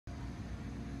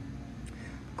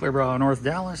Clearbrow, North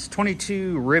Dallas,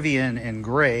 22 Rivian in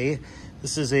gray.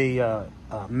 This is a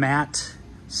matte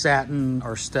satin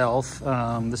or stealth.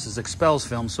 This is XPEL's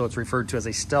film, so it's referred to as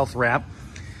a stealth wrap,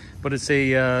 but it's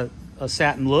a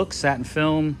satin look, satin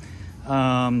film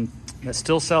that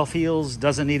still self-heals,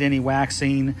 doesn't need any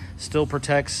waxing, still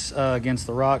protects against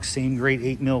the rocks, same great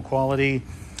 8mm quality,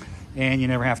 and you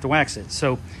never have to wax it.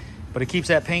 So, but it keeps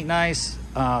that paint nice.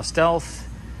 Stealth,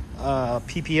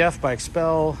 PPF by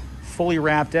XPEL, fully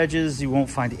wrapped edges. You won't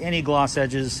find any gloss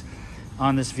edges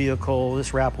on this vehicle.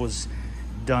 This wrap was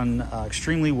done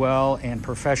extremely well and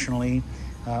professionally,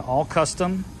 all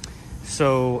custom.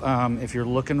 So if you're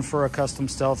looking for a custom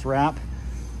stealth wrap,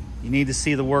 you need to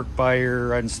see the work by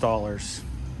your installers.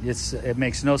 It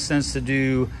makes no sense to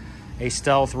do a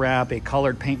stealth wrap, a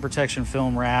colored paint protection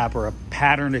film wrap, or a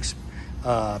patterned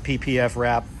PPF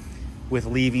wrap with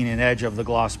leaving an edge of the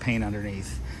gloss paint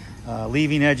underneath.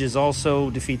 Leaving edges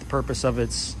also defeat the purpose of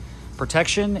its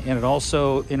protection, and it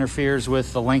also interferes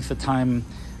with the length of time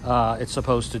it's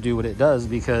supposed to do what it does,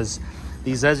 because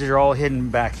these edges are all hidden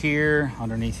back here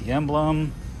underneath the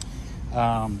emblem.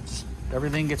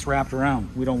 Everything gets wrapped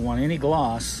around. We don't want any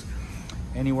gloss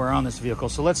anywhere on this vehicle.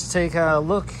 So let's take a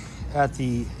look at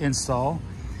the install.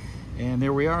 And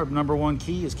there we are. Number one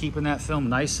key is keeping that film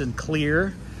nice and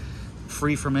clear,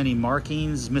 free from any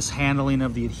markings, mishandling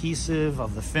of the adhesive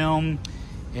of the film,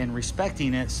 and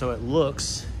respecting it so it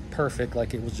looks perfect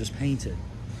like it was just painted.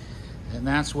 And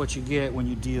that's what you get when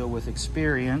you deal with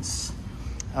experience.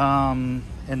 And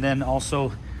then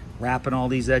also wrapping all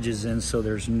these edges in so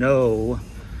there's no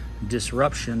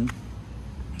disruption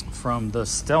from the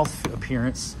stealth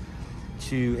appearance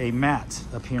to a matte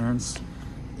appearance,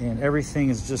 and everything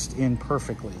is just in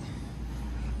perfectly.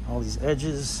 All these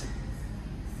edges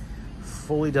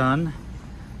fully done,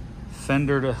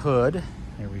 fender to hood,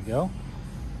 there we go,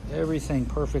 everything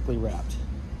perfectly wrapped.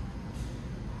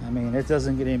 I mean, it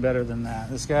doesn't get any better than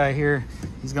that. This guy here,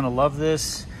 he's gonna love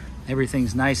this.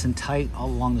 Everything's nice and tight all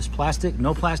along this plastic.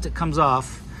 No plastic comes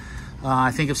off.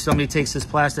 I think if somebody takes this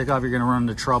plastic off, you're gonna run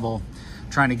into trouble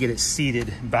trying to get it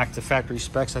seated back to factory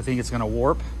specs. I think it's gonna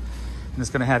warp, and it's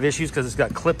gonna have issues because it's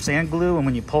got clips and glue, and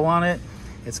when you pull on it,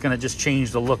 it's gonna just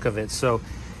change the look of it. So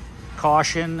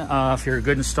caution, if you're a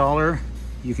good installer,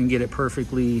 you can get it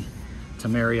perfectly to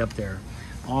marry up there.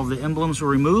 All of the emblems were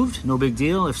removed, no big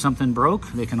deal. If something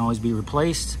broke, they can always be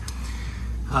replaced.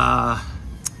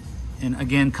 And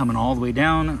again, coming all the way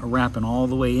down, wrapping all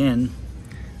the way in,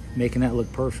 making that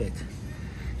look perfect.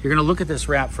 You're gonna look at this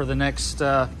wrap for the next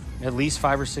at least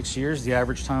 5 or 6 years, the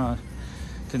average time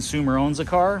a consumer owns a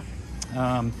car.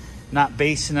 Not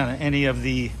basing on any of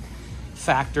the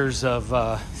factors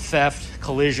of theft,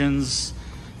 collisions,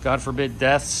 God forbid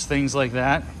deaths, things like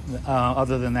that.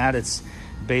 Other than that, it's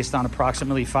based on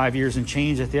approximately 5 years and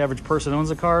change that the average person owns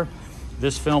a car.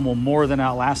 This film will more than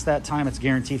outlast that time. It's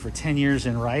guaranteed for 10 years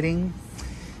in writing.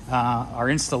 Our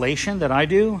installation that I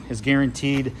do is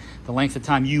guaranteed the length of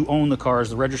time you own the car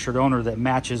as the registered owner that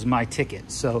matches my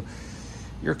ticket. So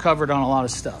you're covered on a lot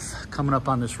of stuff. Coming up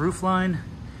on this roof line,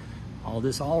 all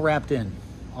this all wrapped in.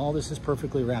 All this is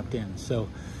perfectly wrapped in. So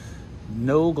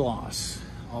no gloss.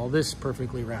 All this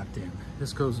perfectly wrapped in.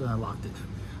 This goes, I locked it.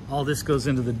 All this goes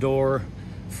into the door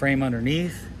frame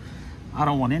underneath. I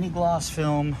don't want any gloss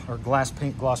film or gloss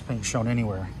paint shown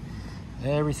anywhere.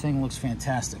 Everything looks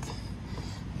fantastic.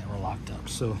 And we're locked up,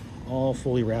 so all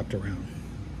fully wrapped around.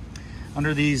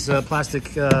 Under these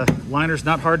plastic liners,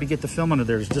 not hard to get the film under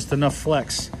there. There's just enough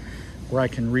flex where I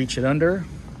can reach it under.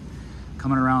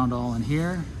 Coming around all in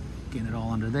here, getting it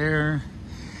all under there.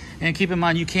 And keep in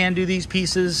mind, you can do these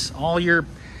pieces.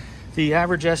 The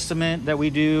average estimate that we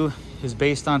do is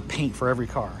based on paint for every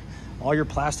car. All your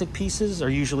plastic pieces are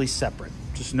usually separate.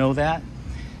 Just know that.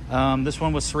 This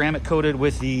one was ceramic coated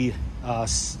with the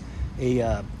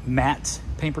matte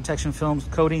paint protection film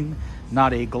coating,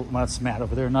 not a, that's matte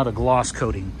over there, not a gloss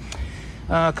coating.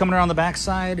 Coming around the back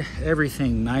side,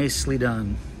 everything nicely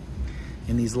done.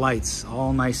 And these lights,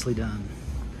 all nicely done.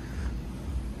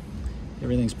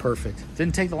 Everything's perfect.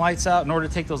 Didn't take the lights out. In order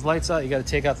to take those lights out, you got to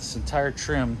take out this entire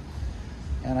trim.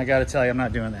 And I got to tell you, I'm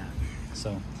not doing that.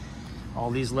 So all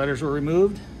these letters were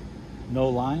removed, no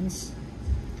lines.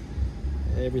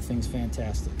 Everything's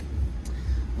fantastic.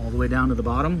 All the way down to the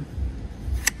bottom,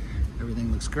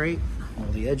 everything looks great. All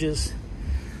the edges.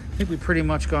 I think we've pretty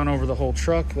much gone over the whole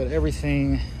truck, but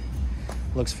everything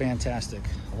looks fantastic.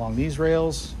 Along these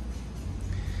rails,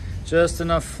 just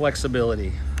enough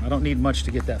flexibility. I don't need much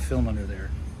to get that film under there.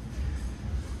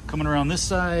 Coming around this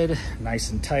side,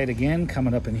 nice and tight again,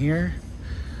 coming up in here.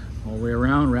 All the way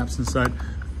around, wraps inside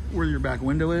where your back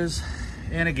window is.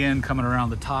 And again, coming around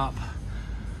the top,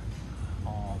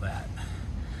 all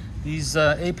These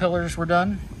A-pillars were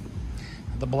done.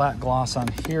 The black gloss on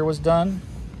here was done.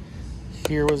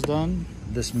 Here was done.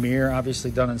 This mirror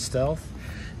obviously done in stealth.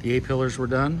 The A-pillars were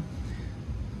done.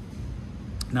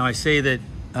 Now I say that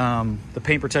the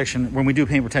paint protection, when we do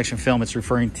paint protection film, it's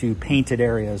referring to painted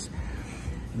areas.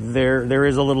 There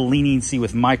is a little leniency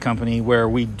with my company where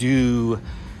we do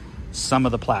some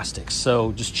of the plastics.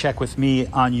 So just check with me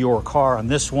on your car. On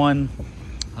this one,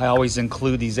 I always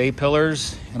include these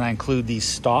A-pillars and I include these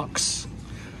stalks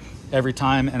every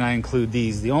time, and I include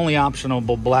these. The only optional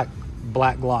black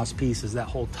gloss piece is that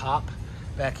whole top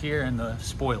back here and the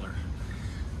spoiler.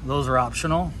 Those are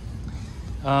optional.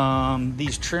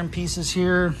 These trim pieces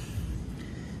here,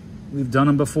 we've done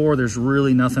them before. There's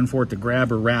really nothing for it to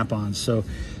grab or wrap on, so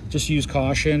just use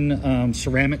caution.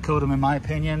 Ceramic coat them, in my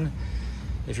opinion.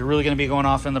 If you're really going to be going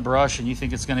off in the brush and you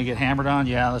think it's going to get hammered on,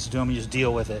 yeah, let's do them. You just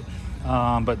deal with it.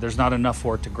 But there's not enough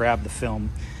for it to grab the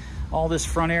film. All this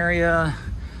front area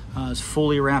is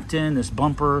fully wrapped in. This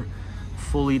bumper,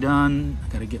 fully done. I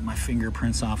got to get my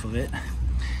fingerprints off of it.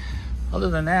 Other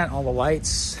than that, all the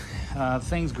lights,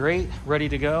 thing's great, ready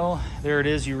to go. There it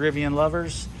is, you Rivian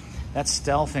lovers. That's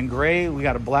stealth in gray. We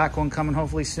got a black one coming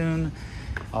hopefully soon,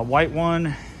 a white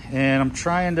one, and I'm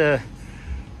trying to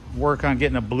work on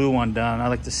getting a blue one done. I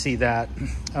like to see that.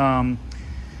 But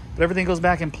everything goes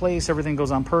back in place. Everything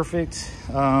goes on perfect.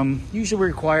 Usually we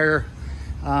require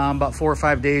about 4 or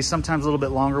 5 days, sometimes a little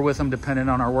bit longer with them, depending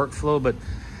on our workflow. But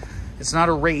it's not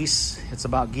a race. It's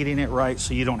about getting it right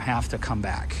so you don't have to come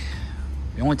back.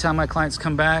 The only time my clients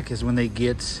come back is when they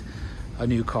get a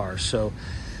new car. So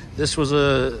this was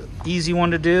a easy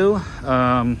one to do.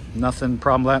 Nothing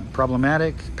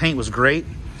problematic. Paint was great.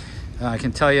 I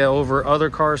can tell you over other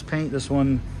cars' paint, this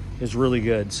one is really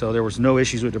good. So there was no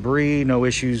issues with debris, no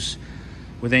issues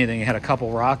with anything. It had a couple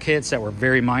rock hits that were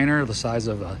very minor, the size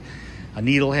of a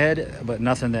needlehead, but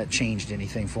nothing that changed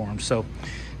anything for them. So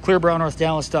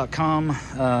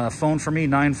clearbrownnorthdallas.com. Phone for me,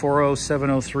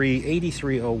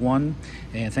 940-703-8301.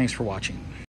 And thanks for watching.